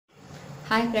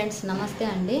Hi friends, నమస్తే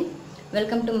అండి.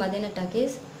 Welcome to Madina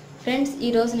talkies. Friends,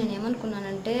 ఈరోజు నేను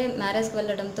ఏమనుకున్నానంటే మ్యారేజ్కి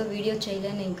వెళ్ళడంతో వీడియో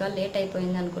చేయలేను, ఇంకా లేట్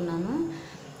అయిపోయింది అనుకున్నాను.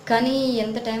 కానీ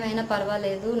ఎంత టైం అయినా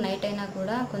పర్వాలేదు, నైట్ అయినా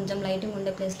కూడా కొంచెం లైటింగ్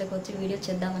ఉండే ప్లేస్లోకి వచ్చి వీడియో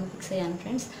చేద్దామని ఫిక్స్ అయ్యాను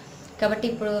ఫ్రెండ్స్. కాబట్టి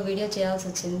ఇప్పుడు వీడియో చేయాల్సి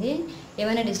వచ్చింది.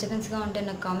 ఏమైనా డిస్టర్బెన్స్గా ఉంటే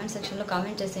నాకు కామెంట్ సెక్షన్లో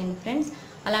కామెంట్ చేసేయండి ఫ్రెండ్స్.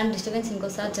 అలాంటి డిస్టర్బెన్స్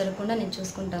ఇంకోసారి జరగకుండా నేను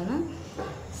చూసుకుంటాను.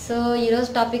 సో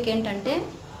ఈరోజు టాపిక్ ఏంటంటే,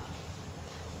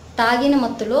 తాగిన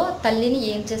మత్తులో తల్లిని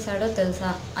ఏం చేశాడో తెలుసా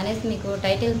అనేసి మీకు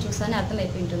టైటిల్ చూసానే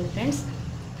అర్థమైపోయి ఉంటుంది ఫ్రెండ్స్.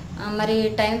 మరి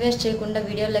టైం వేస్ట్ చేయకుండా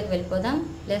వీడియోలోకి వెళ్ళిపోదాం.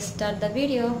 Let's start the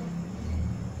video.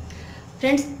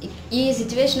 Friends, ఈ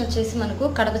సిచ్యువేషన్ వచ్చేసి మనకు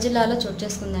కడప జిల్లాలో చోటు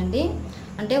చేసుకుందండి.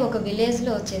 అంటే ఒక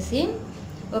విలేజ్లో వచ్చేసి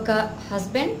ఒక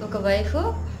హస్బెండ్, ఒక వైఫ్,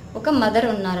 ఒక మదర్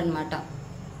ఉన్నారనమాట.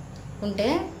 ఉంటే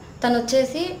తను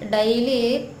వచ్చేసి డైలీ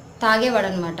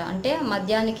తాగేవాడనమాట. అంటే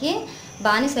మద్యానికి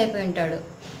బానిస అయిపోయి ఉంటాడు.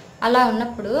 అలా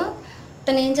ఉన్నప్పుడు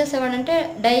తను ఏం చేసేవాడంటే,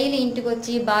 డైలీ ఇంటికి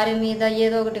వచ్చి భార్య మీద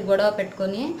ఏదో ఒకటి గొడవ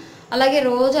పెట్టుకొని అలాగే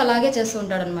రోజు అలాగే చేస్తూ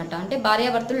ఉంటాడనమాట. అంటే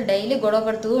భార్యాభర్తలు డైలీ గొడవ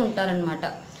పడుతూ ఉంటారనమాట.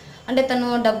 అంటే తను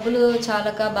డబ్బులు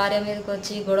చాలక భార్య మీదకి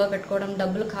వచ్చి గొడవ పెట్టుకోవడం,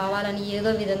 డబ్బులు కావాలని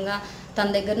ఏదో విధంగా తన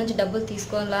దగ్గర నుంచి డబ్బులు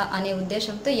తీసుకోవాలా అనే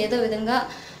ఉద్దేశంతో, ఏదో విధంగా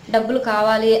డబ్బులు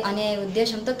కావాలి అనే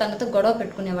ఉద్దేశంతో తనతో గొడవ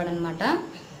పెట్టుకునేవాడు అనమాట.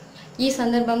 ఈ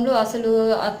సందర్భంలో అసలు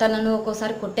తనను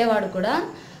ఒక్కోసారి కొట్టేవాడు కూడా.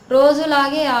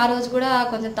 రోజులాగే ఆ రోజు కూడా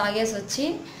కొంచెం తాగేసి వచ్చి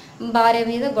భార్య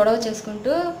మీద గొడవ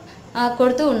చేసుకుంటూ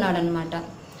కొడుతూ ఉన్నాడనమాట.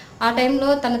 ఆ టైంలో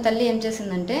తన తల్లి ఏం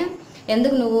చేసిందంటే,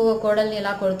 ఎందుకు నువ్వు కోడల్ని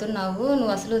ఇలా కొడుతున్నావు,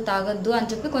 నువ్వు అసలు తాగొద్దు అని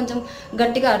చెప్పి కొంచెం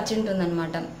గట్టిగా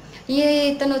అర్చింటుందన్నమాట.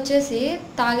 ఇతను వచ్చేసి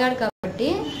తాగాడు కాబట్టి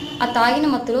ఆ తాగిన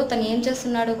మత్తులో తను ఏం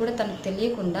చేస్తున్నాడో కూడా తనకు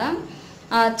తెలియకుండా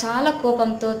చాలా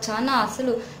కోపంతో, చాలా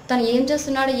అసలు తను ఏం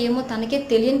చేస్తున్నాడో ఏమో తనకే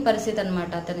తెలియని పరిస్థితి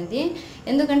అనమాట అతనిది.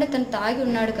 ఎందుకంటే తను తాగి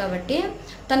ఉన్నాడు కాబట్టి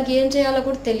తనకి ఏం చేయాలో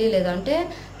కూడా తెలియలేదు. అంటే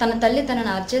తన తల్లి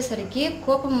తనని అరిచేసరికి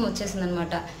కోపం వచ్చేసింది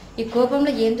అనమాట. ఈ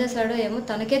కోపంలో ఏం చేశాడో ఏమో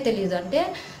తనకే తెలియదు. అంటే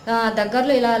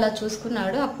దగ్గరలో ఇలా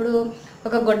చూసుకున్నాడు. అప్పుడు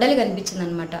ఒక గొడ్డలి కనిపించింది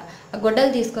అనమాట. ఆ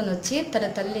గొడ్డలి తీసుకొని వచ్చి తన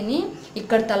తల్లిని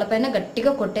ఇక్కడ తలపైన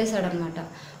గట్టిగా కొట్టేశాడనమాట.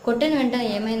 కొట్టిన వెంటనే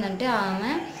ఏమైందంటే,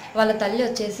 ఆమె వాళ్ళ తల్లి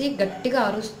వచ్చేసి గట్టిగా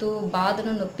అరుస్తూ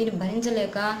బాధను, నొప్పిని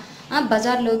భరించలేక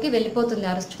బజార్లోకి వెళ్ళిపోతుంది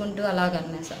అరుచుకుంటూ.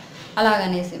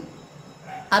 అలాగనేసి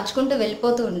అరుచుకుంటూ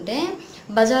వెళ్ళిపోతూ ఉంటే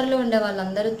బజార్లో ఉండే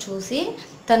వాళ్ళందరూ చూసి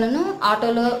తనను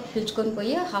ఆటోలో పిలుచుకొని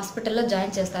పోయి హాస్పిటల్లో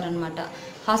జాయిన్ చేస్తారనమాట.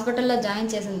 హాస్పిటల్లో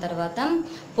జాయిన్ చేసిన తర్వాత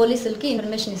పోలీసులకి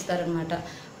ఇన్ఫర్మేషన్ ఇస్తారనమాట.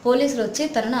 పోలీసులు వచ్చి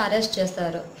తనను అరెస్ట్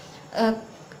చేస్తారు.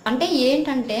 అంటే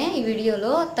ఏంటంటే ఈ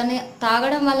వీడియోలో తను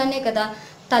తాగడం వల్లనే కదా,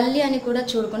 తల్లి అని కూడా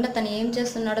చూడకుండా తను ఏం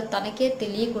చేస్తున్నాడో తనకే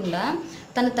తెలియకుండా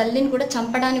తన తల్లిని కూడా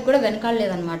చంపడానికి కూడా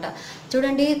వెనకాడలేదనమాట.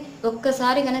 చూడండి,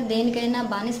 ఒక్కసారి కానీ దేనికైనా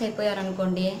బానిస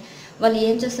అయిపోయారనుకోండి, వాళ్ళు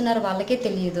ఏం చేస్తున్నారో వాళ్ళకే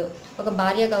తెలియదు. ఒక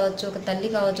భార్య కావచ్చు, ఒక తల్లి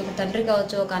కావచ్చు, ఒక తండ్రి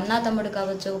కావచ్చు, ఒక అన్నా తమ్ముడు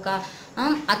కావచ్చు, ఒక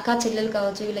అక్క చెల్లెలు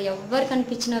కావచ్చు, వీళ్ళు ఎవరు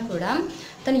కనిపించినా కూడా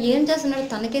తను ఏం చేస్తున్నాడో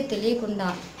తనకే తెలియకుండా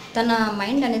తన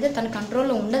మైండ్ అనేది తన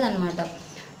కంట్రోల్లో ఉండదన్నమాట.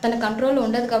 తన కంట్రోల్లో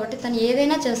ఉండదు కాబట్టి తను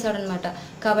ఏదైనా చేస్తాడనమాట.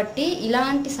 కాబట్టి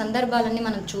ఇలాంటి సందర్భాలన్నీ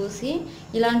మనం చూసి,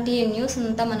 ఇలాంటి న్యూస్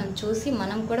అంతా మనం చూసి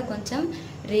మనం కూడా కొంచెం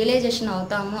రియలైజేషన్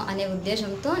అవుతాము అనే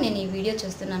ఉద్దేశంతో నేను ఈ వీడియో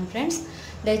చేస్తున్నాను ఫ్రెండ్స్.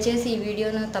 దయచేసి ఈ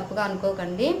వీడియోను తప్పుగా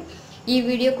అనుకోకండి. ఈ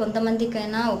వీడియో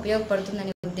కొంతమందికైనా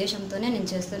ఉపయోగపడుతుందనే ఉద్దేశంతోనే నేను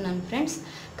చేస్తున్నాను ఫ్రెండ్స్.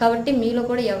 కాబట్టి మీలో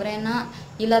కూడా ఎవరైనా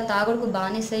ఇలా తాగుడుకు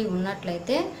బానిసై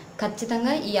ఉన్నట్లయితే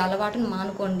ఖచ్చితంగా ఈ అలవాటును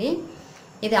మానుకోండి.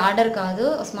 ఇది ఆర్డర్ కాదు,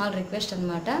 స్మాల్ రిక్వెస్ట్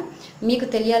అనమాట. మీకు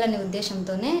తెలియాలనే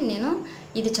ఉద్దేశంతోనే నేను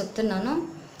ఇది చెప్తున్నాను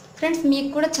ఫ్రెండ్స్. మీకు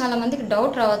కూడా చాలామందికి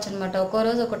డౌట్ రావచ్చు అనమాట. ఒక్కో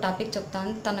రోజు ఒక టాపిక్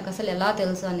చెప్తాను, తనకు అసలు ఎలా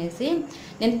తెలుసు అనేసి.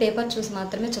 నేను పేపర్ చూసి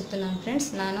మాత్రమే చెప్తున్నాను ఫ్రెండ్స్.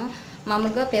 నేను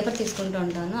మామూలుగా పేపర్ తీసుకుంటూ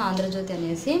ఉంటాను, ఆంధ్రజ్యోతి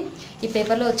అనేసి. ఈ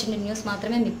పేపర్లో వచ్చిన న్యూస్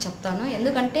మాత్రమే మీకు చెప్తాను.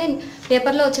 ఎందుకంటే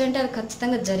పేపర్లో వచ్చాయంటే అవి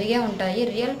ఖచ్చితంగా జరిగే ఉంటాయి,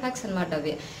 రియల్ ఫ్యాక్ట్స్ అనమాట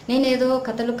అవి. నేను ఏదో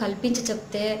కథలు కల్పించి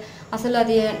చెప్తే అసలు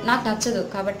అది నాకు నచ్చదు.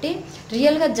 కాబట్టి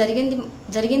రియల్గా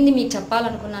జరిగింది మీకు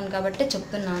చెప్పాలనుకున్నాను కాబట్టి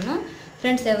చెప్తున్నాను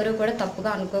ఫ్రెండ్స్. ఎవరు కూడా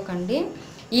తప్పుగా అనుకోకండి.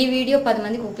 ఈ వీడియో 10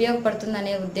 మందికి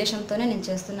ఉపయోగపడుతుందనే ఉద్దేశంతోనే నేను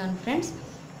చేస్తున్నాను ఫ్రెండ్స్.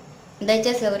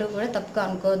 దయచేసి ఎవరు కూడా తప్పుగా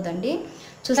అనుకోవద్దండి.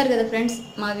 చూసారు కదా ఫ్రెండ్స్,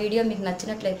 మా వీడియో మీకు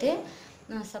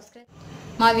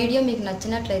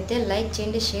నచ్చినట్లయితే లైక్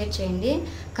చేయండి, షేర్ చేయండి,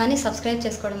 కానీ సబ్స్క్రైబ్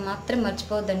చేసుకోవడం మాత్రం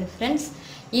మర్చిపోవద్దండి ఫ్రెండ్స్.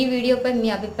 ఈ వీడియోపై మీ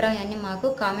అభిప్రాయాన్ని మాకు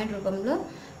కామెంట్ రూపంలో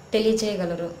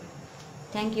తెలియజేయగలరు.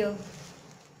 Thank you.